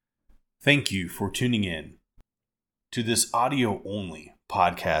Thank you for tuning in to this audio-only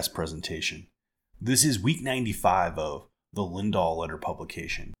podcast presentation. This is week 95 of the Lindahl Letter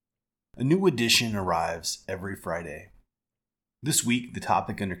publication. A new edition arrives every Friday. This week, the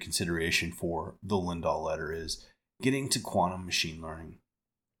topic under consideration for the Lindahl Letter is getting to quantum machine learning.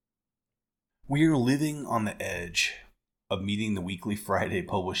 We are living on the edge of meeting the weekly Friday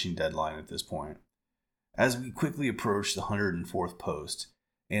publishing deadline at this point. As we quickly approach the 104th post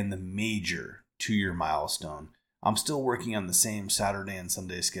and the major 2-year milestone, I'm still working on the same Saturday and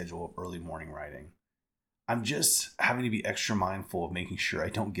Sunday schedule of early morning writing. I'm just having to be extra mindful of making sure I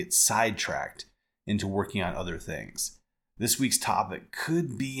don't get sidetracked into working on other things. This week's topic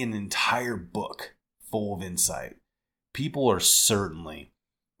could be an entire book full of insight. People are certainly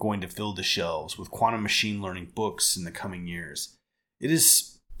going to fill the shelves with quantum machine learning books in the coming years. It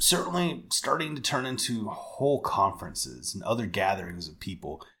is certainly starting to turn into whole conferences and other gatherings of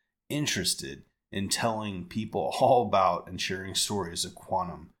people interested in telling people all about and sharing stories of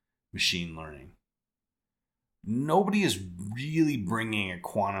quantum machine learning. Nobody is really bringing a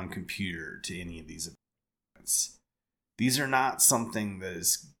quantum computer to any of these events. These are not something that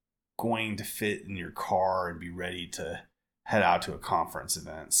is going to fit in your car and be ready to head out to a conference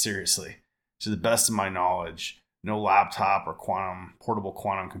event. Seriously, to the best of my knowledge, no laptop or portable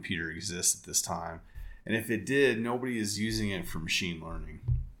quantum computer exists at this time. And if it did, nobody is using it for machine learning.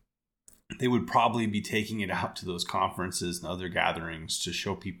 They would probably be taking it out to those conferences and other gatherings to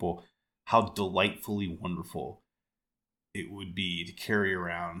show people how delightfully wonderful it would be to carry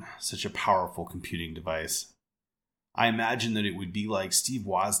around such a powerful computing device. I imagine that it would be like Steve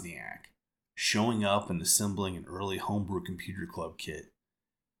Wozniak showing up and assembling an early homebrew computer club kit.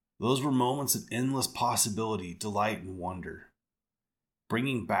 Those were moments of endless possibility, delight, and wonder.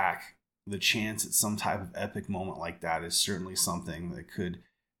 Bringing back the chance at some type of epic moment like that is certainly something that could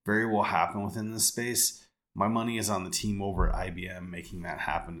very well happen within this space. My money is on the team over at IBM making that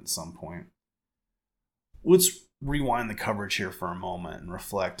happen at some point. Let's rewind the coverage here for a moment and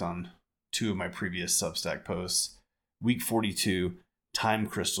reflect on two of my previous Substack posts. Week 42, Time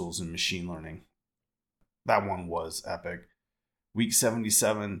Crystals and Machine Learning. That one was epic. Week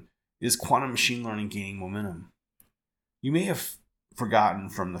 77, is quantum machine learning gaining momentum? You may have forgotten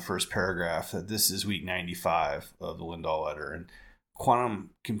from the first paragraph that this is week 95 of the Lindahl Letter, and quantum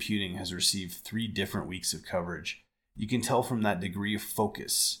computing has received 3 different weeks of coverage. You can tell from that degree of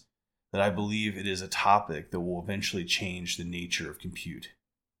focus that I believe it is a topic that will eventually change the nature of compute.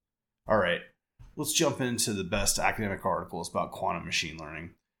 All right, let's jump into the best academic articles about quantum machine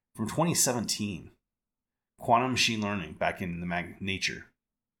learning. From 2017, Quantum Machine Learning, back in the Nature.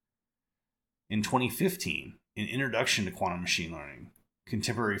 In 2015, An Introduction to Quantum Machine Learning,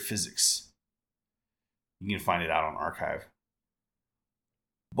 Contemporary Physics. You can find it out on arXiv.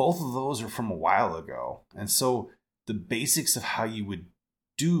 Both of those are from a while ago, and so the basics of how you would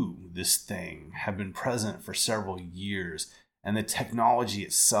do this thing have been present for several years, and the technology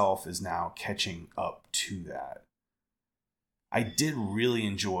itself is now catching up to that. I did really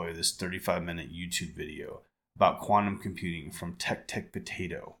enjoy this 35-minute YouTube video about quantum computing from Tech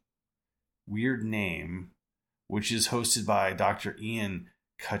Potato. Weird name, which is hosted by Dr. Ian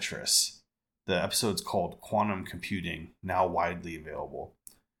Cutress. The episode's called Quantum Computing, now widely available.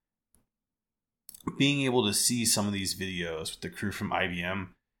 Being able to see some of these videos with the crew from IBM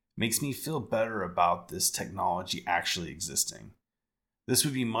makes me feel better about this technology actually existing. This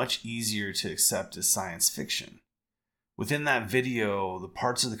would be much easier to accept as science fiction. Within that video, the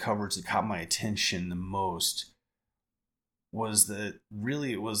parts of the coverage that caught my attention the most was that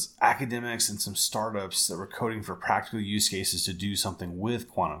really it was academics and some startups that were coding for practical use cases to do something with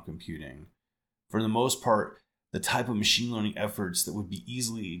quantum computing. For the most part, the type of machine learning efforts that would be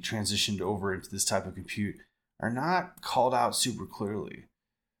easily transitioned over into this type of compute are not called out super clearly.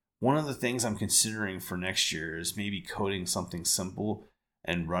 One of the things I'm considering for next year is maybe coding something simple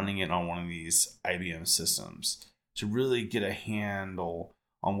and running it on one of these IBM systems to really get a handle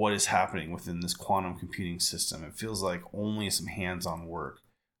on what is happening within this quantum computing system. It feels like only some hands-on work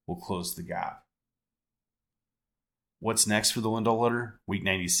will close the gap. What's next for the Lindahl Letter? Week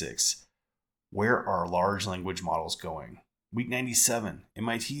 96. Where are large language models going? Week 97.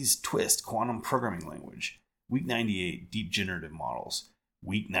 MIT's Twist quantum programming language. Week 98. Deep generative models.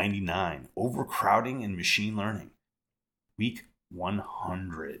 Week 99. Overcrowding and machine learning. Week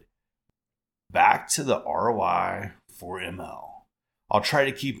 100. Back to the ROI for ML. I'll try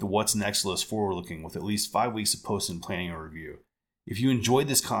to keep the What's Next list forward-looking with at least 5 weeks of post and planning a review. If you enjoyed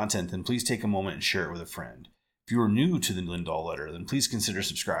this content, then please take a moment and share it with a friend. If you are new to the Lindahl Letter, then please consider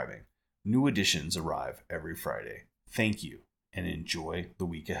subscribing. New editions arrive every Friday. Thank you, and enjoy the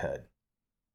week ahead.